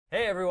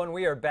Hey everyone,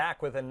 we are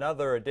back with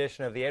another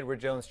edition of the Edward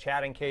Jones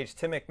Chatting Cage.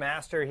 Tim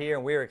McMaster here,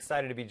 and we are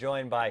excited to be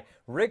joined by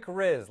Rick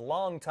Rizzs,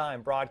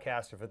 longtime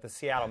broadcaster for the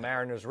Seattle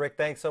Mariners. Rick,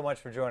 thanks so much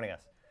for joining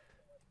us.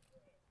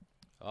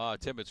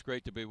 Tim, it's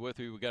great to be with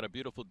you. We got a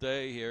beautiful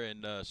day here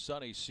in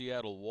sunny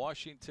Seattle,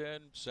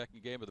 Washington.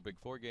 Second game of the big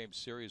four-game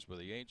series with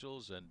the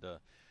Angels, and a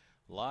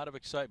lot of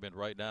excitement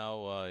right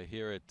now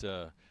here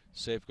at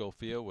Safeco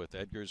Field with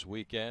Edgar's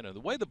weekend. And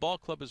the way the ball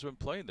club has been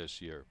playing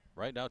this year,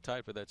 right now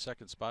tied for that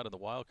second spot in the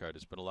wild card,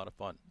 has been a lot of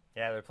fun.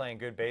 Yeah, they're playing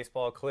good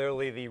baseball.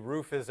 Clearly, the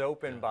roof is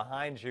open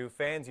behind you.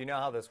 Fans, you know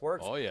how this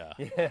works. Oh, yeah.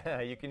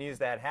 Yeah, you can use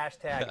that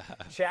hashtag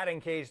Chatting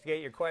Cage to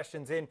get your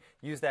questions in.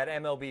 Use that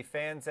MLB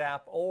Fans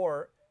app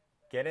or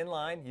get in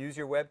line, use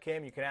your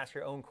webcam. You can ask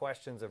your own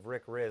questions of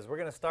Rick Rizzs. We're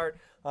going to start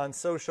on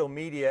social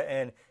media,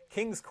 and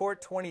Kings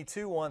Court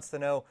 22 wants to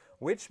know,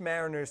 which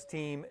Mariners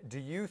team do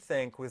you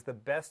think was the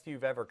best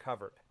you've ever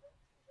covered?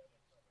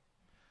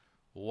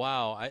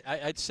 Wow.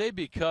 I'd say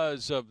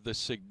because of the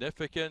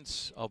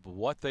significance of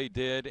what they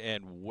did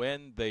and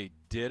when they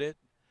did it,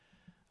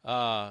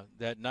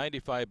 that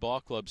 95 ball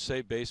club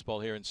saved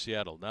baseball here in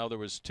Seattle. Now, there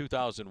was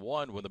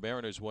 2001 when the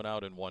Mariners went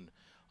out and won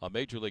a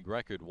Major League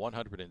record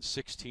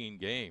 116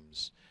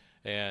 games,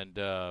 and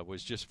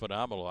was just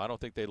phenomenal. I don't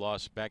think they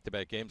lost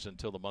back-to-back games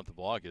until the month of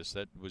August.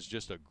 That was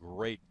just a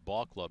great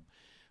ball club.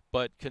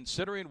 But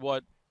considering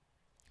what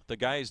the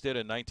guys did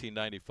in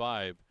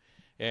 1995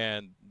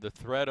 and the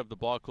threat of the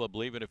ball club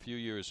leaving a few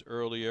years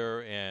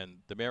earlier and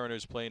the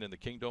Mariners playing in the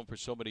Kingdome for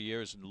so many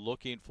years and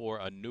looking for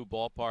a new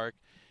ballpark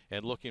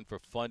and looking for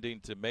funding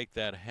to make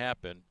that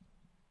happen,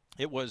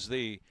 it was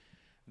the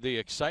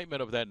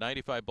excitement of that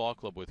 95 ball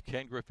club with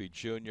Ken Griffey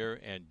Jr.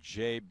 and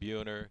Jay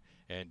Buhner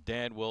and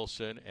Dan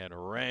Wilson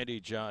and Randy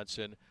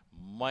Johnson,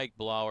 Mike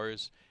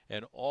Blowers,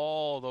 and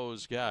all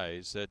those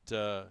guys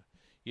that,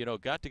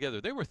 got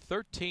together. They were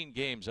 13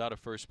 games out of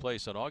first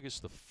place on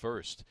August the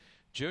 1st.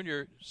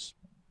 Junior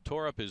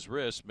tore up his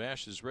wrist,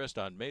 mashed his wrist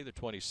on May the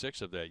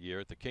 26th of that year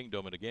at the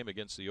Kingdome in a game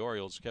against the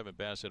Orioles. Kevin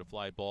Bass hit a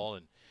fly ball,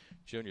 and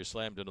Junior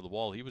slammed into the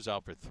wall. He was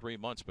out for 3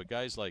 months. But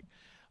guys like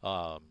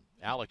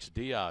Alex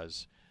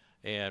Diaz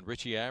and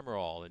Richie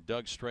Amaral and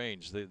Doug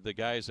Strange, the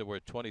guys that were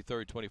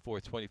 23rd,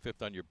 24th,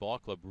 25th on your ball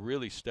club,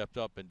 really stepped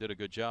up and did a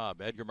good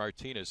job. Edgar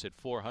Martinez hit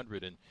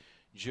 400 in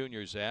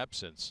Junior's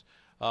absence.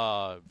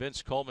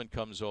 Vince Coleman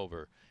comes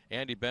over.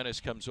 Andy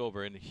Bennis comes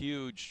over in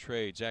huge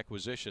trades,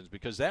 acquisitions,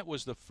 because that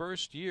was the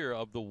first year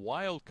of the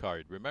wild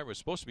card. Remember, it was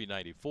supposed to be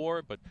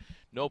 94, but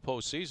no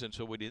postseason,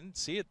 so we didn't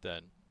see it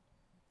then.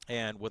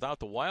 And without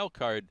the wild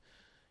card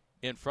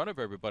in front of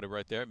everybody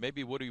right there,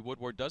 maybe Woody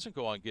Woodward doesn't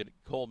go on and get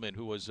Coleman,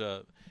 who was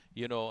a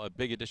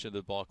big addition to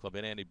the ball club,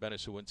 and Andy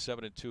Bennis, who went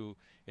 7-2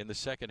 in the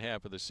second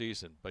half of the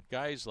season. But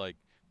guys like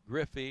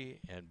Griffey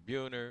and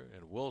Buhner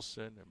and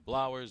Wilson and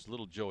Blowers,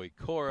 little Joey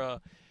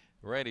Cora,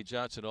 Randy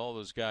Johnson, all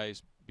those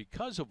guys,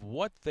 because of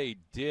what they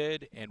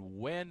did and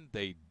when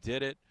they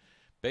did it,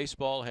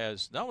 baseball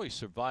has not only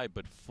survived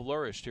but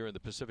flourished here in the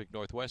Pacific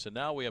Northwest. And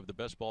now we have the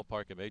best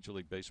ballpark in Major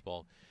League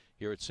Baseball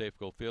here at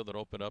Safeco Field that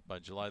opened up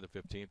on July the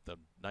 15th of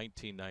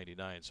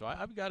 1999. So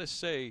I've got to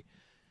say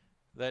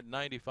that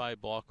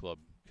 95 ball club,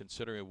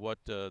 considering what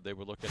they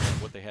were looking at,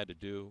 what they had to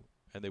do,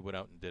 and they went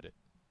out and did it.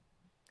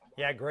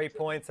 Yeah, great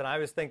points. And I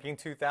was thinking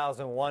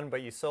 2001,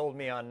 but you sold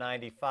me on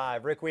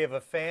 95. Rick, we have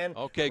a fan.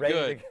 Okay,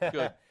 good.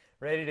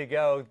 Ready to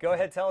go. Go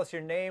ahead, tell us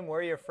your name,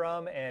 where you're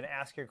from, and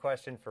ask your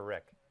question for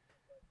Rick.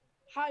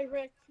 Hi,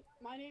 Rick.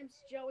 My name's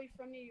Joey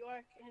from New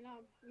York, and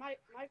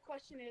my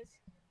question is,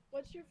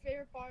 what's your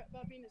favorite part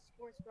about being a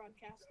sports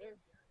broadcaster?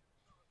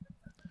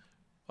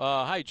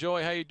 Hi,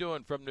 Joey. How you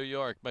doing from New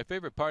York? My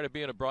favorite part of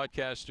being a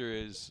broadcaster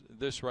is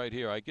this right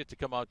here. I get to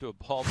come out to a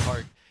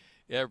ballpark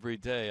every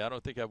day. I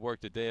don't think I've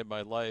worked a day in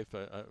my life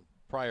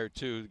prior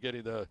to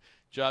getting the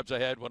jobs I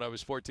had when I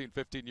was 14,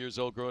 15 years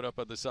old growing up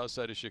on the south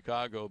side of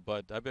Chicago.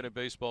 But I've been in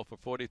baseball for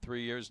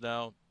 43 years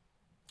now,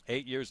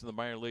 8 years in the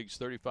minor leagues,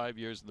 35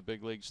 years in the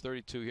big leagues,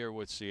 32 here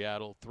with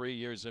Seattle, 3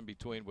 years in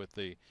between with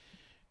the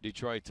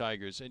Detroit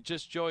Tigers. And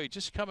just, Joey,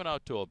 just coming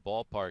out to a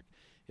ballpark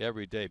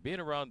every day, being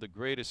around the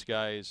greatest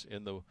guys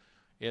in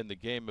the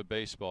game of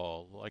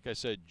baseball, like I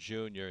said,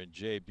 Junior and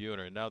Jay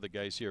Buhner, and now the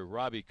guys here.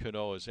 Robbie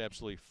Cano is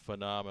absolutely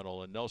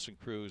phenomenal, and Nelson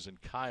Cruz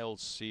and Kyle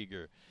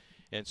Seager,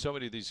 and so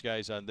many of these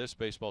guys on this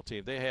baseball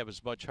team, they have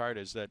as much heart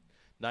as that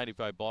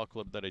 95 ball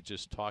club that I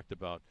just talked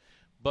about.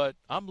 But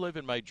I'm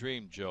living my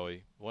dream,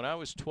 Joey. When I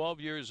was 12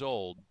 years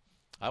old,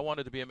 I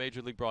wanted to be a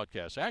major league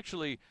broadcaster.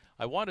 Actually,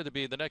 I wanted to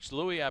be the next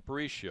Louis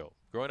Aparicio.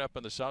 Growing up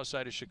on the south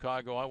side of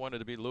Chicago, I wanted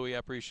to be Louis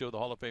Aparicio, the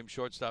Hall of Fame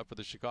shortstop for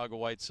the Chicago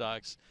White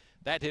Sox.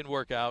 That didn't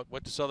work out.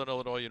 Went to Southern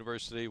Illinois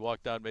University,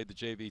 walked down, made the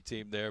JV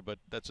team there, but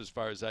that's as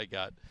far as I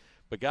got.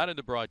 But got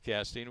into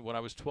broadcasting. When I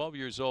was 12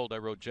 years old, I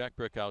wrote Jack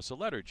Brickhouse a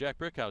letter. Jack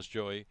Brickhouse,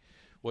 Joey,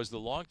 was the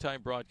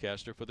longtime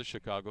broadcaster for the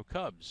Chicago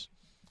Cubs.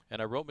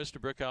 And I wrote Mr.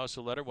 Brickhouse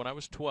a letter when I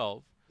was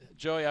 12.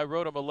 Joey, I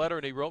wrote him a letter,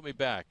 and he wrote me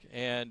back.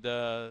 And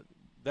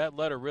that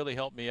letter really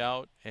helped me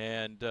out.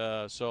 And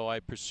so I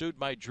pursued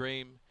my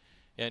dream.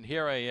 And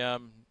here I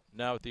am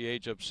now at the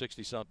age of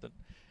 60-something.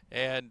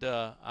 And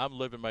I'm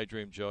living my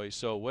dream, Joey.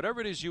 So whatever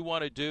it is you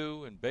want to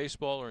do in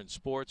baseball or in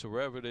sports or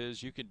wherever it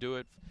is, you can do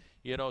it.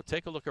 You know,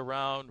 take a look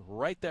around,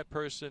 write that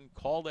person,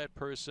 call that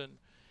person,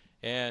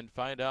 and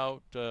find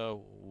out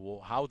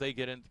how they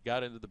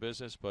got into the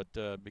business. But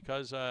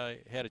because I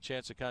had a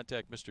chance to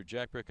contact Mr.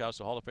 Jack Brickhouse,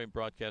 a Hall of Fame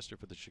broadcaster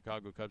for the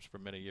Chicago Cubs for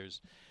many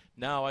years,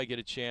 now I get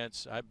a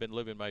chance. I've been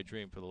living my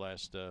dream for the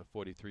last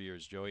 43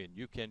 years, Joey, and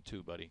you can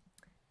too, buddy.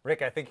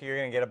 Rick, I think you're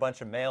going to get a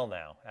bunch of mail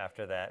now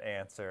after that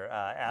answer,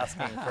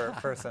 asking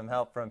for some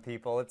help from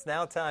people. It's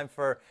now time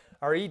for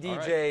our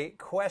EDJ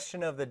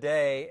question of the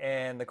day,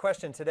 and the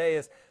question today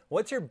is,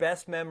 what's your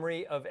best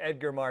memory of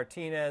Edgar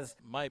Martinez?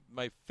 My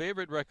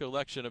favorite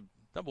recollection of,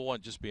 number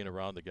one, just being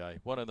around the guy.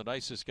 One of the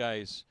nicest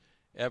guys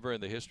ever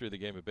in the history of the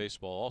game of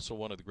baseball, also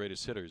one of the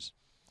greatest hitters.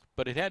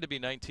 But it had to be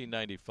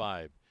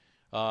 1995.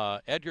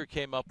 Edgar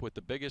came up with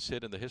the biggest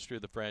hit in the history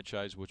of the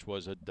franchise, which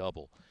was a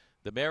double.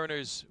 The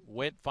Mariners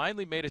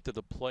finally made it to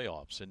the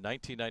playoffs in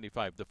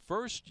 1995. The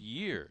first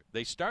year,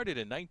 they started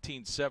in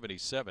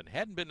 1977,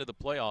 hadn't been to the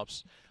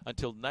playoffs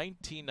until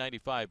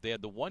 1995. They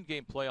had the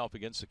one-game playoff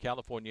against the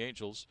California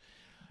Angels,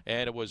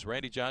 and it was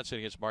Randy Johnson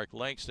against Mark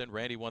Langston.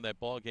 Randy won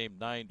that ball game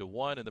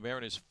 9-1, and the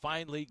Mariners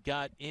finally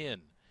got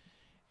in.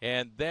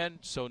 And then,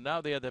 so now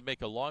they had to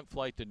make a long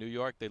flight to New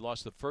York. They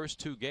lost the first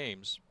two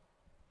games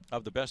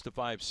of the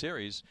best-of-5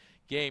 series.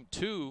 Game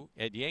 2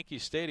 at Yankee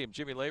Stadium,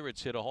 Jimmy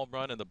Leyritz hit a home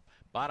run in the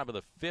bottom of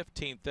the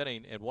 15th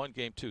inning and won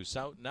Game 2.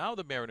 So now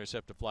the Mariners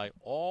have to fly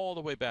all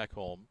the way back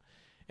home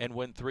and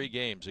win 3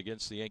 games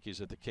against the Yankees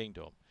at the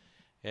Kingdome.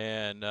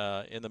 And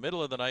in the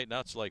middle of the night, now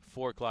it's like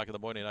 4 o'clock in the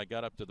morning, I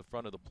got up to the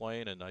front of the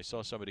plane and I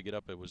saw somebody get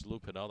up. It was Lou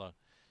Piniella.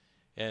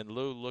 And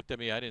Lou looked at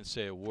me. I didn't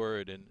say a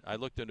word. And I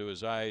looked into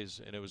his eyes,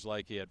 and it was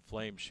like he had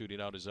flames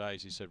shooting out his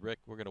eyes. He said, "Rick,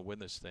 we're going to win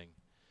this thing."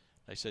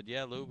 I said,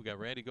 "Yeah, Lou, we got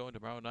Randy going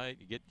tomorrow night.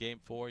 You get Game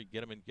 4, you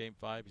get him in Game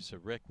 5. He said,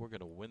 "Rick, we're going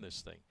to win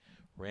this thing."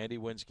 Randy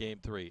wins Game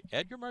 3.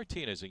 Edgar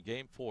Martinez in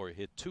Game 4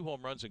 hit 2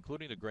 home runs,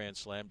 including a grand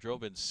slam,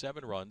 drove in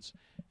 7 runs,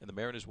 and the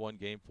Mariners won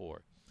Game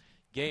 4.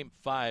 Game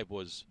 5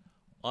 was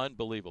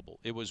unbelievable.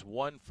 It was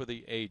one for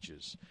the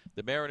ages.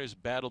 The Mariners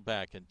battled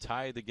back and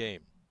tied the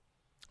game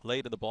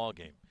late in the ball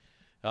game.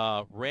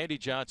 Randy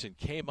Johnson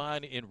came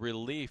on in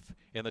relief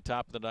in the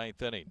top of the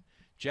 9th inning.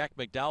 Jack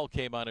McDowell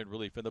came on in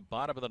relief in the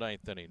bottom of the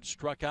 9th inning,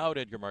 struck out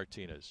Edgar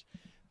Martinez.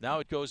 Now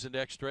it goes into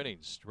extra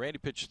innings. Randy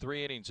pitched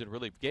 3 innings in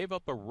relief, gave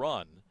up a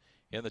run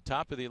in the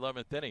top of the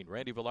 11th inning.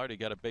 Randy Velarde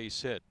got a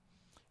base hit.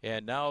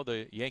 And now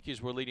the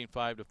Yankees were leading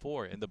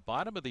 5-4. In the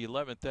bottom of the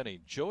 11th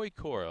inning, Joey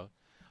Cora,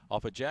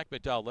 off of Jack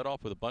McDowell, led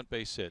off with a bunt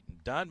base hit.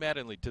 And Don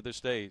Mattingly, to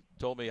this day,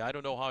 told me, I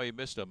don't know how he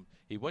missed him.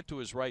 He went to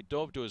his right,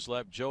 dove to his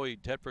left. Joey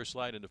headfirst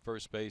slide into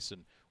first base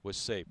and was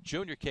safe.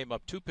 Junior came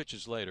up 2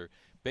 pitches later,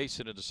 base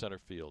hit into center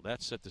field.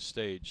 That set the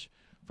stage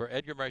for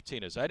Edgar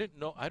Martinez. I don't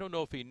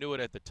know if he knew it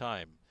at the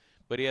time,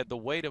 but he had the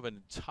weight of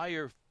an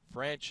entire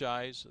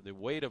franchise, the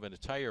weight of an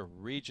entire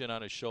region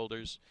on his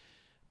shoulders.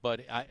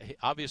 But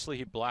obviously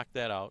he blocked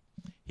that out.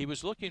 He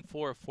was looking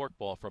for a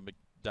forkball from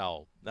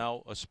McDowell,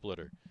 now a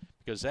splitter,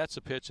 because that's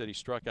the pitch that he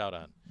struck out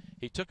on.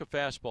 He took a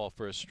fastball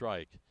for a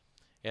strike,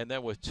 and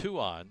then with 2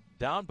 on,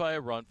 down by a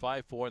run,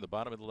 5-4 in the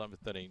bottom of the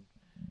 11th inning,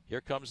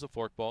 here comes the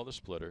forkball, the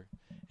splitter,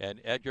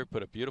 and Edgar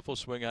put a beautiful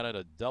swing on it,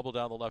 a double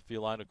down the left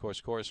field line. Of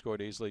course, Cora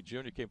scored easily.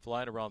 Junior came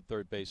flying around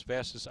third base,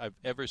 fastest I've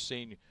ever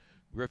seen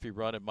Griffey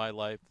run in my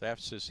life,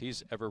 fastest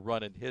he's ever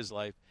run in his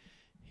life.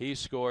 He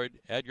scored.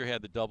 Edgar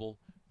had the double.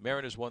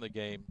 Mariners won the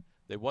game.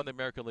 They won the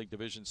American League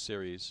Division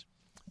Series.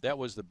 That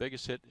was the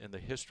biggest hit in the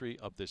history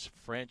of this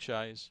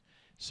franchise.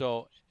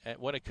 So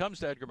when it comes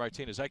to Edgar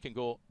Martinez, I can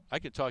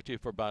talk to you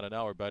for about an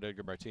hour about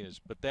Edgar Martinez.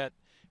 But that,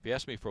 if you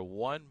ask me for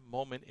one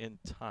moment in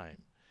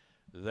time,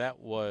 that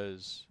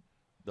was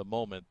the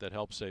moment that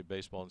helped save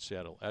baseball in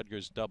Seattle.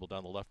 Edgar's double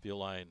down the left field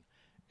line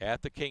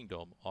at the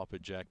Kingdome off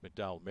of Jack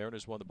McDowell.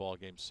 Mariners won the ball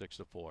game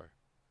 6-4.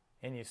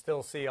 And you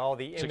still see all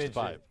the images.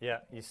 6-5. Yeah,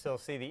 you still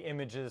see the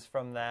images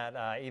from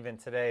that even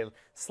today,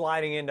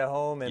 sliding into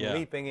home and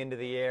leaping into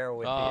the air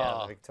with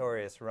the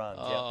victorious runs.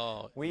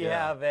 We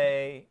have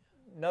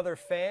another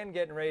fan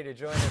getting ready to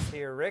join us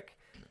here. Rick,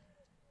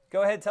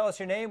 go ahead, tell us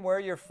your name, where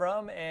you're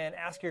from, and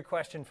ask your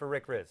question for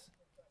Rick Rizzs.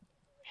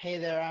 Hey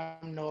there,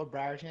 I'm Noah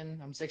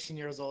Brierton. I'm 16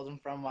 years old. I'm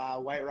from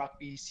White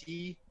Rock,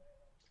 BC.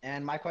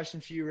 And my question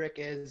for you, Rick,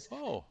 is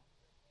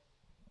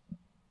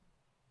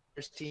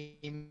first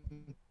team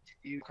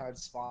to card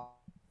spot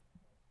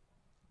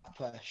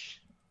push.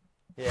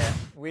 Yeah,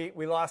 we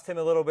lost him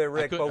a little bit,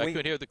 Rick. I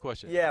couldn't hear the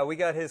question. Yeah, we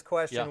got his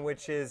question,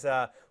 which is,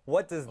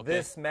 what does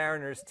this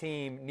Mariners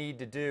team need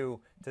to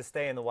do to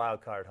stay in the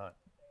wild card hunt?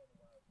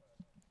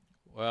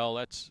 Well,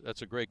 that's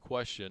a great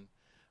question.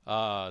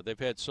 They've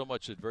had so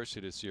much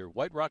adversity this year.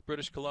 White Rock,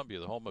 British Columbia,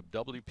 the home of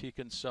W.P.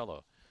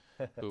 Kinsella,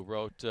 who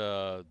wrote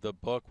the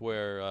book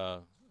where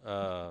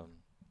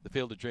The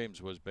Field of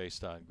Dreams was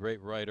based on.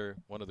 Great writer,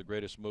 one of the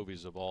greatest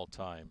movies of all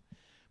time.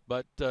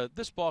 But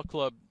this ball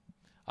club,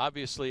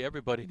 obviously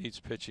everybody needs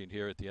pitching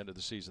here at the end of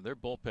the season. Their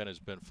bullpen has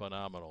been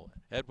phenomenal.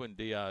 Edwin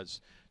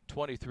Diaz,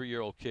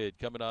 23-year-old kid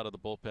coming out of the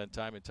bullpen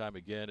time and time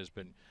again has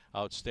been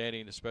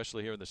outstanding,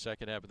 especially here in the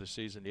second half of the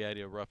season. He had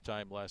a rough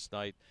time last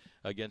night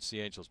against the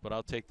Angels, but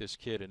I'll take this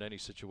kid in any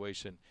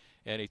situation,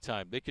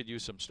 anytime. They could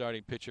use some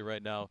starting pitcher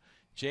right now.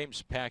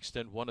 James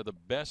Paxton, one of the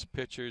best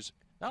pitchers,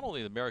 not only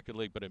in the American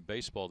League but in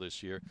baseball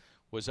this year,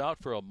 was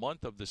out for a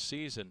month of the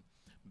season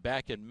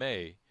back in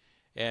May.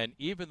 And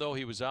even though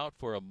he was out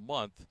for a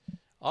month,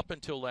 up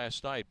until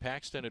last night,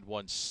 Paxton had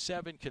won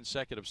 7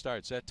 consecutive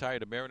starts. That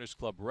tied a Mariners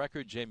Club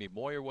record. Jamie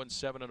Moyer won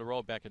 7 in a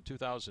row back in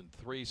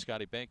 2003.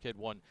 Scotty Bankhead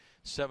won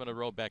 7 in a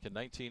row back in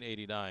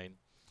 1989.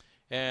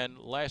 And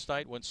last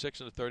night went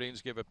 6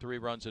 1/3, gave up 3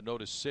 runs and no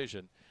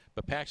decision.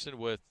 But Paxton,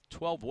 with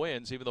 12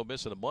 wins, even though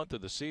missing a month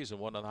of the season,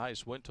 one of the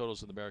highest win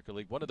totals in the American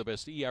League, one of the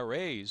best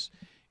ERAs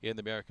in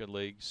the American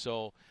League.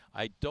 So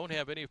I don't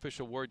have any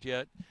official word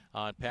yet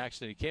on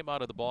Paxton. He came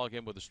out of the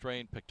ballgame with a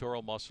strained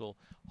pectoral muscle.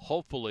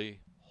 Hopefully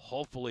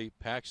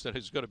Paxton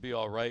is going to be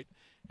all right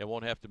and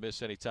won't have to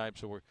miss any time.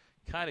 So we're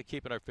kind of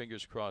keeping our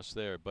fingers crossed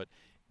there. But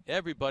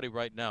everybody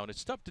right now, and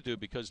it's tough to do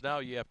because now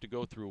you have to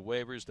go through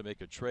waivers to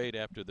make a trade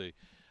after the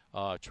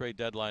trade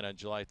deadline on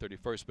July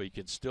 31st, but you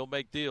can still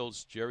make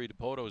deals. Jerry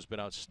DiPoto has been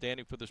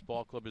outstanding for this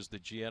ball club as the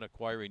GM,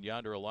 acquiring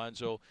Yonder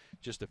Alonso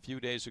just a few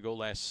days ago,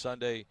 last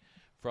Sunday,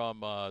 from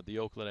the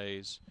Oakland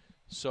A's.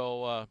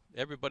 So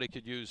everybody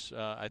could use,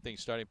 I think,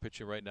 starting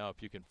pitching right now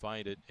if you can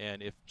find it.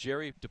 And if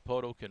Jerry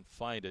DiPoto can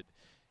find it,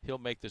 he'll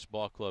make this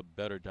ball club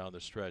better down the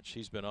stretch.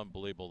 He's been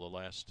unbelievable the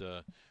last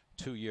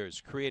 2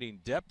 years, creating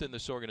depth in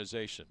this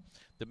organization.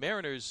 The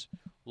Mariners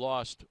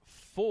lost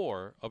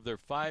 4 of their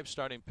 5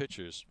 starting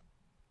pitchers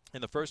in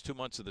the first 2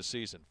 months of the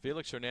season.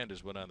 Felix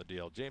Hernandez went on the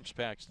DL. James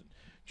Paxton.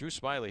 Drew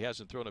Smiley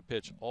hasn't thrown a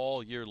pitch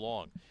all year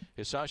long.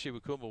 Hisashi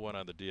Wakuma went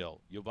on the DL.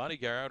 Giovanni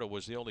Gallardo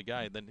was the only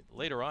guy. And then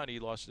later on, he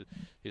lost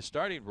his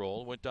starting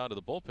role, went down to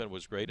the bullpen,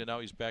 was great, and now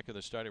he's back in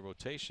the starting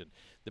rotation.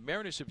 The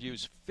Mariners have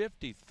used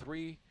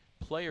 53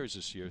 players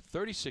this year,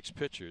 36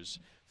 pitchers,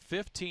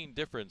 15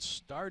 different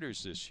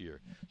starters this year.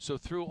 So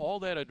through all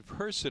that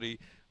adversity,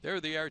 there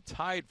they are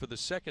tied for the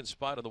second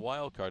spot of the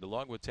wild card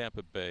along with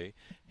Tampa Bay.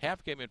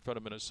 Half game in front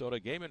of Minnesota,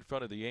 game in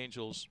front of the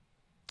Angels,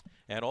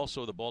 and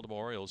also the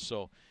Baltimore Orioles.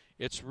 So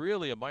it's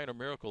really a minor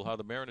miracle how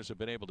the Mariners have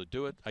been able to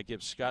do it. I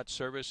give Scott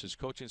Service, his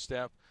coaching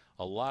staff,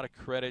 a lot of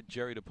credit,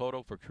 Jerry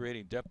DiPoto, for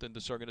creating depth in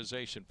this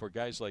organization, for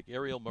guys like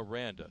Ariel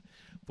Miranda,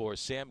 for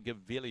Sam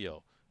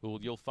Gaviglio, who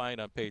you'll find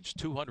on page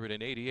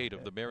 288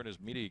 of the Mariners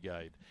Media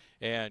Guide,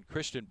 and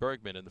Christian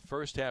Bergman in the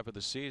first half of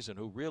the season,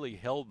 who really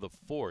held the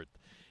fort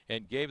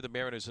and gave the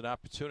Mariners an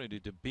opportunity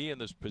to be in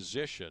this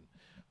position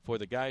for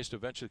the guys to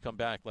eventually come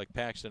back, like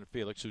Paxton and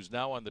Felix, who's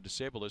now on the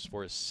disabled list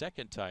for a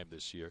second time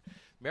this year.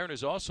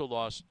 Mariners also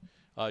lost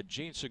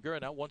Gene Segura,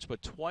 not once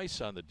but twice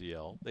on the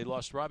DL. They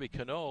lost Robbie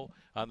Cano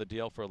on the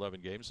DL for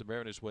 11 games. The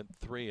Mariners went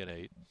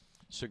 3-8.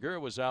 Segura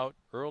was out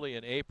early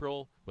in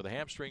April with a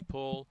hamstring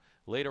pull,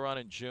 later on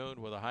in June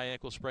with a high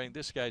ankle sprain.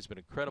 This guy's been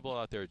incredible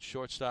out there at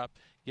shortstop,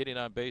 getting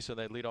on base on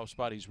that leadoff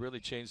spot. He's really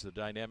changed the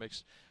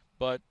dynamics.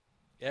 But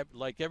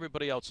like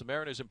everybody else, the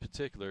Mariners in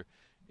particular,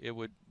 it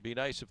would be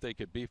nice if they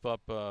could beef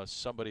up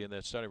somebody in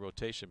that starting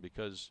rotation,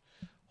 because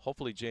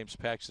hopefully James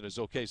Paxton is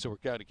okay, so we're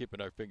kind of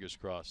keeping our fingers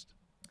crossed.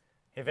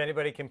 If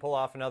anybody can pull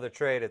off another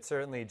trade, it's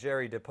certainly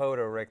Jerry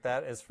DiPoto, Rick.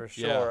 That is for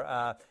sure.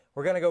 Yeah.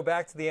 We're going to go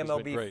back to the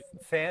MLB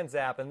Fans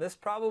app, and this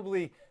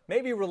probably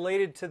may be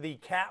related to the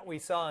cat we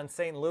saw in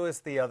St. Louis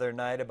the other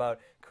night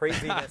about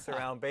craziness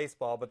around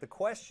baseball. But the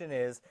question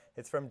is,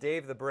 it's from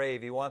Dave the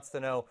Brave. He wants to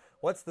know,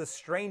 what's the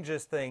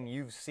strangest thing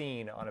you've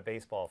seen on a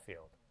baseball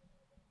field?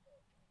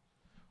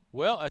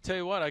 Well, I tell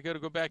you what, I got to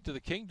go back to the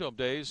Kingdom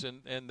days,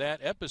 and that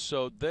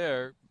episode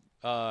there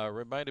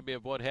reminded me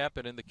of what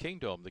happened in the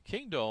Kingdom. The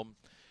Kingdom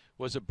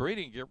was a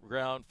breeding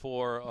ground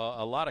for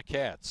a lot of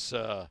cats.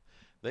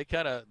 They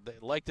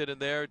liked it in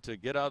there to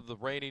get out of the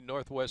rainy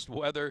northwest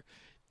weather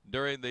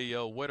during the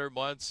winter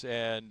months,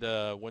 and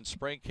when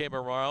spring came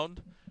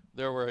around,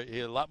 there were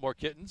a lot more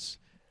kittens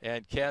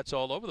and cats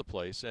all over the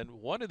place. And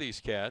one of these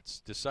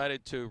cats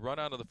decided to run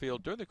out of the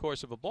field during the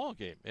course of a ball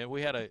game, and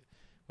we had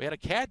a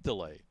cat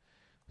delay.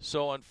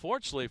 So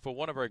unfortunately for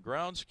one of our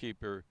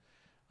groundskeeper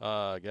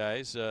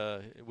guys,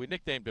 we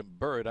nicknamed him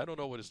Bird. I don't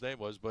know what his name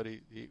was, but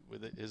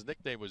his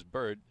nickname was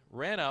Bird.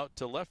 Ran out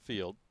to left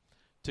field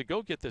to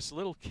go get this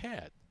little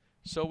cat.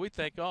 So we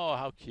think, oh,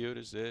 how cute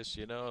is this?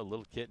 You know, a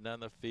little kitten on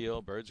the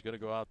field. Bird's going to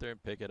go out there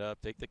and pick it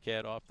up, take the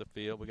cat off the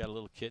field. We got a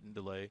little kitten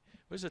delay. It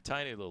was a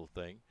tiny little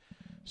thing.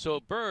 So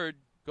Bird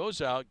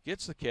goes out,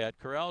 gets the cat,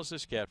 corrals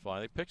this cat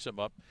finally, picks him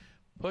up,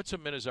 puts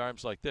him in his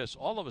arms like this.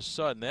 All of a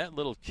sudden, that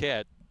little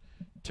cat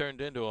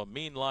turned into a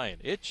mean lion.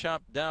 It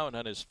chomped down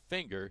on his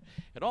finger,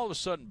 and all of a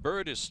sudden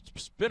Bird is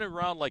spinning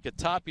around like a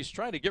top. He's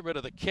trying to get rid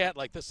of the cat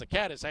like this. The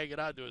cat is hanging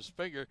on to his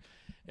finger,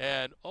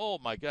 and oh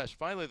my gosh,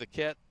 finally the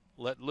cat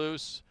let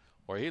loose,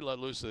 or he let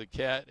loose the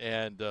cat,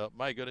 and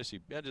my goodness, he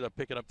ended up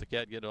picking up the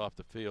cat and getting it off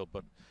the field.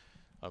 But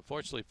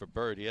unfortunately for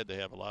Bird, he had to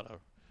have a lot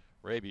of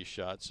rabies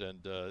shots,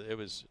 and it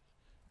was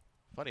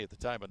funny at the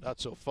time, but not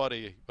so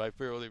funny. I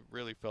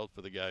really felt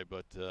for the guy,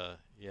 but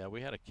yeah, we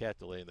had a cat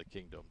delay in the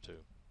Kingdom too.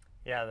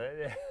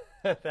 Yeah,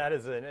 that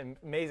is an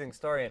amazing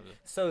story, and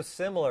so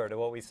similar to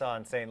what we saw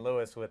in St.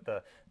 Louis with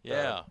the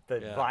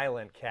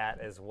violent cat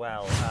as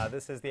well.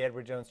 This is the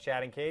Edward Jones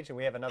Chatting Cage, and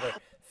we have another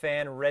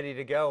fan ready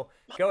to go.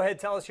 Go ahead,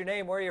 tell us your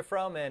name, where you're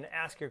from, and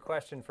ask your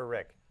question for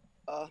Rick.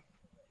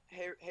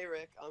 Hey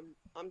Rick,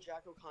 I'm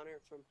Jack O'Connor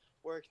from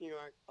Warwick, New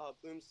York,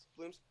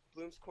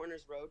 Bloom's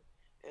Corners Road,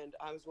 and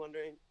I was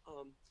wondering,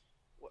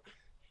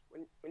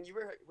 when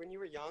you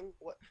were young,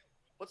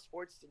 what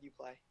sports did you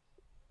play,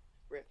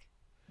 Rick?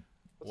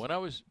 When I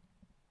was,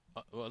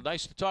 well,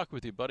 nice to talk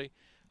with you, buddy.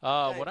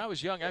 When I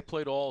was young, I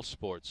played all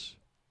sports.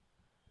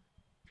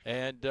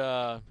 And,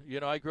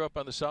 I grew up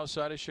on the south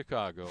side of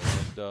Chicago.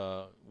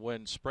 And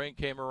when spring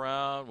came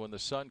around, when the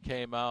sun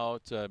came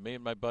out, me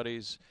and my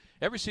buddies,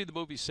 ever see the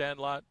movie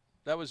Sandlot?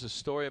 That was the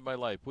story of my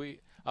life.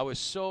 I was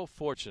so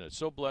fortunate,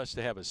 so blessed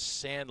to have a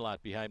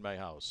sandlot behind my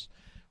house.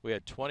 We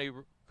had 20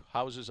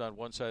 houses on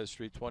one side of the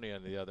street, 20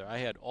 on the other. I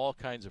had all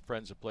kinds of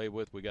friends to play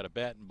with. We got a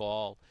bat and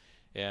ball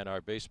and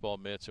our baseball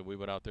mitts, and we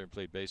went out there and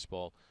played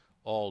baseball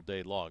all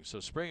day long.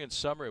 So spring and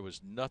summer, it was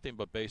nothing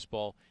but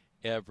baseball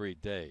every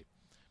day.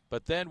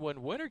 But then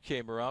when winter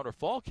came around or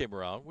fall came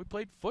around, we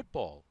played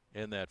football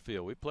in that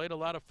field. We played a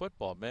lot of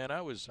football. Man,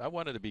 I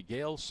wanted to be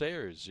Gale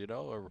Sayers,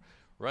 a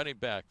running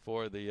back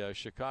for the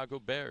Chicago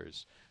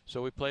Bears.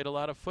 So we played a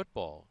lot of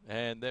football.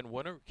 And then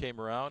winter came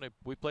around, and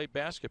we played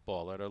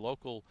basketball at our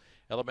local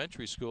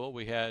elementary school.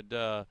 We had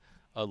a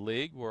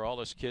league where all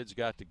us kids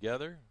got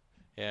together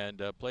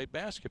and played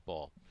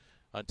basketball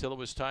until it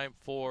was time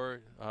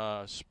for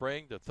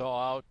spring to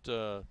thaw out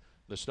the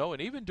snow.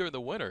 And even during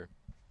the winter,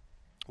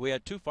 we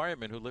had two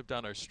firemen who lived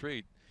on our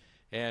street.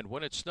 And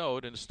when it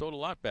snowed, and it snowed a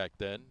lot back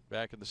then,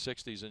 back in the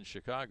 60s in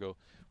Chicago,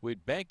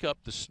 we'd bank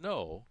up the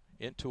snow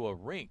into a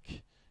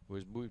rink.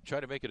 We'd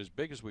try to make it as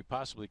big as we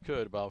possibly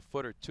could, about a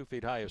foot or 2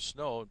 feet high of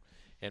snow,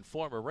 and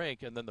form a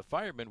rink. And then the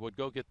firemen would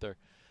go get their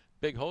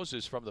big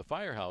hoses from the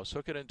firehouse,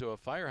 hook it into a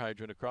fire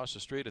hydrant across the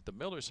street at the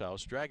Miller's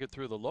house, drag it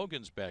through the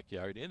Logan's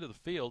backyard into the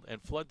field,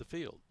 and flood the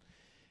field.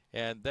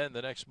 And then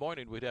the next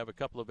morning we'd have a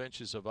couple of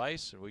inches of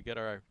ice, and we'd get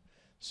our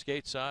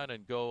skates on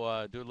and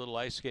go do a little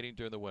ice skating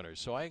during the winter.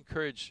 So I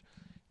encourage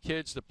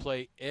kids to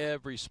play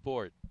every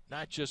sport,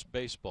 not just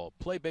baseball.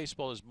 Play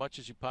baseball as much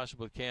as you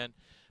possibly can,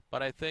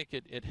 but I think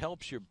it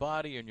helps your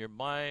body and your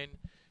mind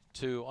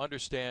to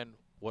understand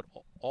what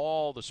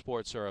all the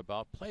sports are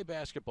about. Play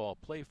basketball,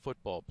 play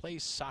football, play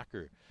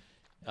soccer,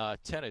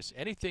 tennis,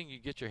 anything you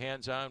get your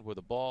hands on with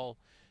a ball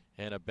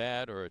and a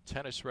bat or a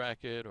tennis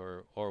racket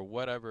or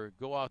whatever.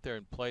 Go out there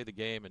and play the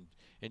game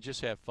and just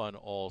have fun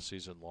all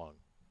season long.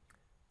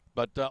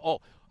 But,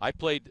 I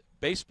played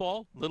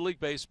baseball, Little League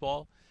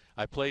Baseball.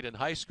 I played in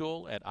high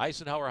school at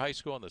Eisenhower High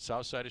School on the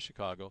south side of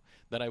Chicago.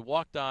 Then I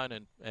walked on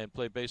and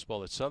played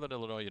baseball at Southern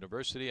Illinois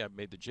University. I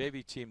made the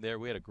JV team there.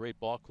 We had a great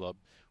ball club.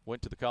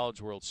 Went to the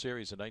College World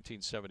Series in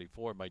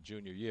 1974, my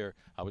junior year.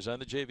 I was on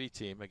the JV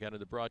team. I got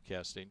into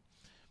broadcasting.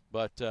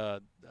 But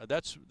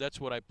that's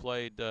what I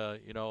played,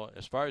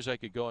 as far as I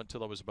could go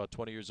until I was about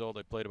 20 years old.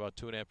 I played about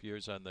 2.5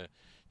 years on the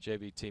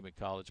JV team in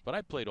college. But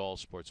I played all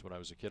sports when I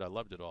was a kid. I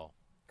loved it all.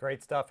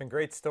 Great stuff and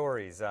great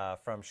stories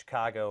from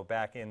Chicago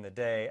back in the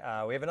day.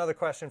 We have another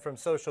question from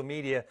social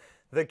media.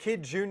 The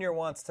Kid Jr.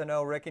 wants to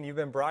know, Rick, and you've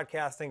been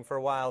broadcasting for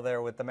a while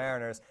there with the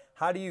Mariners,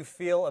 how do you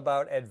feel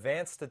about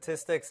advanced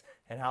statistics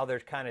and how they're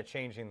kind of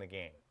changing the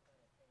game?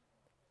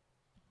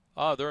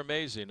 Oh, they're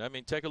amazing. I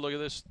mean, take a look at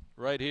this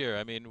right here.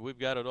 I mean, we've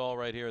got it all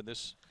right here in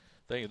this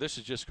thing. This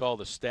is just called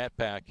the Stat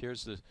Pack.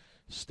 Here's the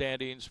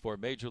standings for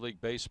Major League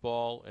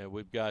Baseball, and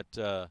we've got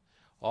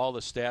all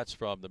the stats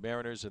from the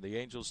Mariners and the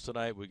Angels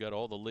tonight. We got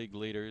all the league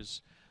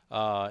leaders,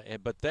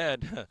 but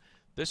then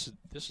this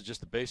is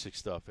just the basic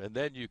stuff, and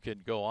then you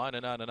can go on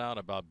and on and on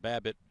about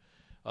BABIP,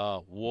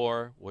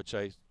 WAR, which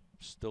I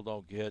still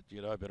don't get.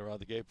 I've been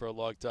around the game for a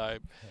long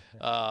time.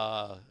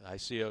 I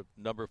see a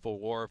number for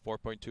WAR,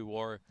 4.2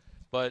 WAR,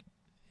 but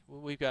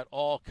we've got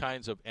all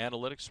kinds of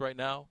analytics right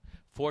now.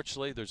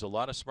 Fortunately, there's a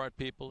lot of smart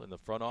people in the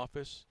front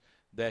office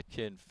that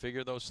can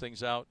figure those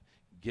things out,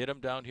 get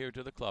them down here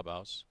to the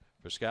clubhouse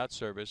for scout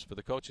service, for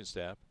the coaching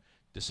staff,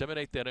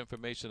 disseminate that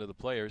information to the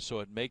players so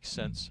it makes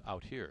sense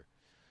out here.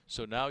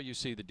 So now you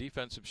see the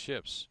defensive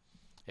shifts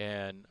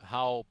and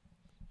how,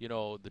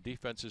 the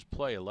defenses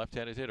play a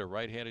left-handed hitter,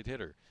 right-handed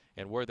hitter,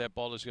 and where that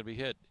ball is going to be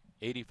hit.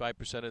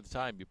 85% of the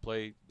time you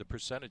play the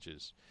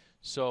percentages.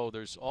 So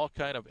there's all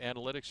kind of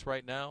analytics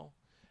right now.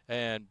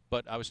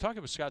 But I was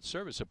talking with Scott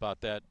Service about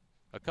that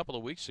a couple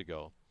of weeks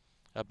ago,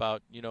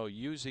 about,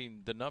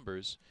 using the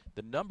numbers.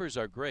 The numbers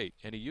are great,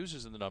 and he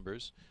uses the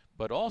numbers.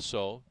 But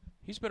also,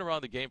 he's been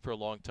around the game for a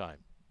long time.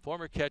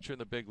 Former catcher in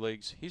the big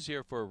leagues. He's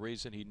here for a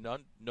reason. He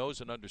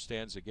knows and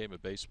understands the game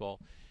of baseball,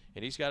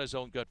 and he's got his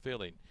own gut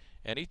feeling.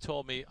 And he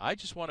told me, I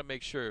just want to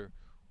make sure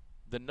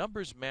the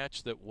numbers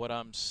match what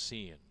I'm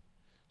seeing.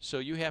 So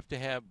you have to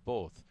have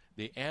both.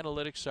 The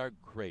analytics are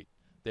great.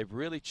 They've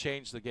really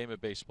changed the game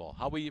of baseball.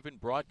 How we even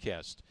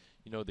broadcast,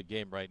 the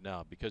game right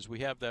now, because we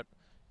have that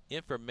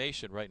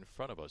information right in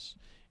front of us.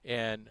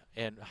 And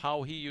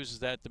how he uses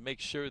that to make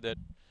sure that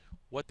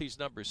what these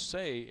numbers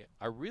say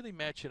are really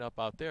matching up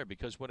out there,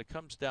 because when it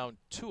comes down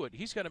to it,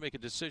 he's got to make a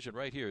decision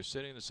right here,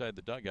 sitting inside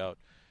the dugout,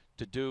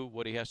 to do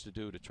what he has to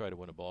do to try to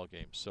win a ball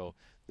game. So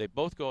they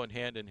both go in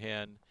hand,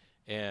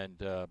 and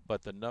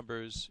but the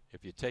numbers,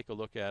 if you take a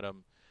look at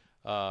them,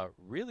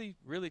 really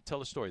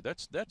tell a story.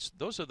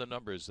 Those are the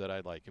numbers that I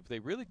like. If they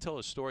really tell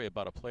a story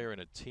about a player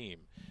and a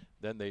team,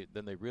 then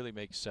they really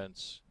make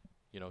sense,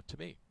 to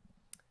me.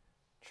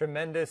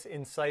 Tremendous,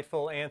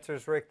 insightful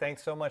answers, Rick.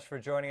 Thanks so much for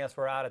joining us.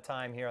 We're out of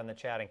time here on the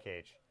Chatting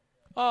Cage.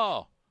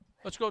 Oh,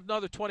 let's go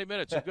another 20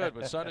 minutes. It's good.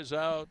 The sun is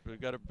out.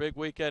 We've got a big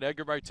weekend.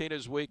 Edgar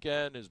Martinez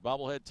weekend, his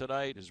bobblehead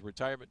tonight, his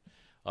retirement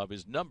of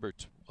his number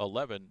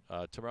 11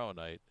 tomorrow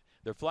night.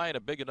 They're flying a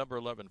big number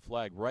 11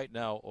 flag right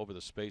now over the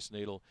Space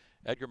Needle.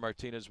 Edgar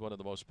Martinez, one of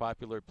the most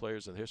popular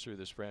players in the history of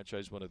this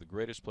franchise, one of the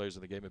greatest players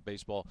in the game of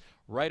baseball.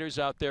 Writers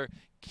out there,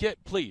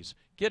 please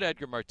get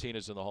Edgar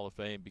Martinez in the Hall of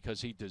Fame, because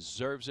he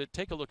deserves it.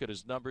 Take a look at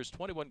his numbers.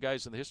 21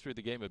 guys in the history of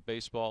the game of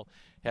baseball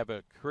have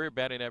a career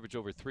batting average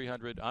over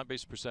 300,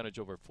 on-base percentage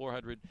over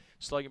 400,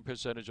 slugging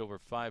percentage over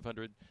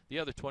 500. The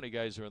other 20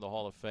 guys are in the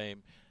Hall of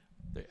Fame.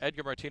 The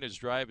Edgar Martinez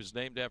Drive is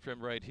named after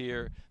him right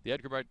here.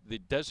 The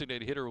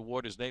Designated Hitter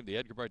Award is named the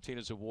Edgar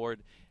Martinez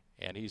Award,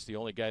 and he's the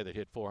only guy that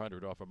hit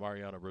 400 off of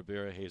Mariano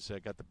Rivera. He's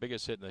got the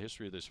biggest hit in the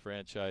history of this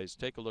franchise.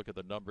 Take a look at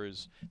the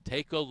numbers.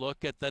 Take a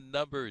look at the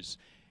numbers,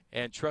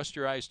 and trust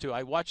your eyes, too.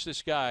 I watch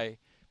this guy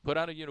put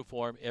on a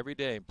uniform every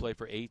day and play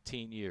for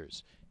 18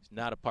 years. He's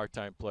not a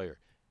part-time player.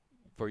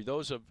 For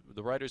those of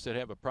the writers that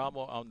have a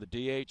problem on the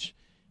DH,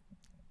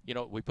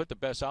 we put the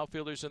best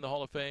outfielders in the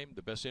Hall of Fame,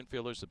 the best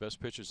infielders, the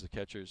best pitchers, the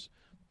catchers.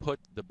 Put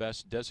the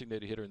best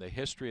designated hitter in the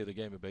history of the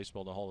game of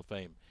baseball in the Hall of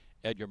Fame,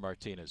 Edgar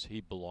Martinez.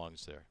 He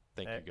belongs there.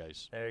 Thank you,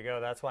 guys. There you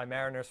go. That's why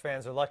Mariners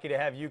fans are lucky to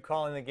have you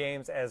calling the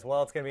games as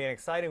well. It's going to be an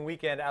exciting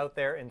weekend out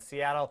there in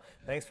Seattle.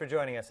 Thanks for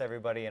joining us,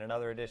 everybody, in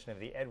another edition of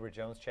the Edward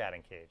Jones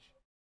Chatting Cage.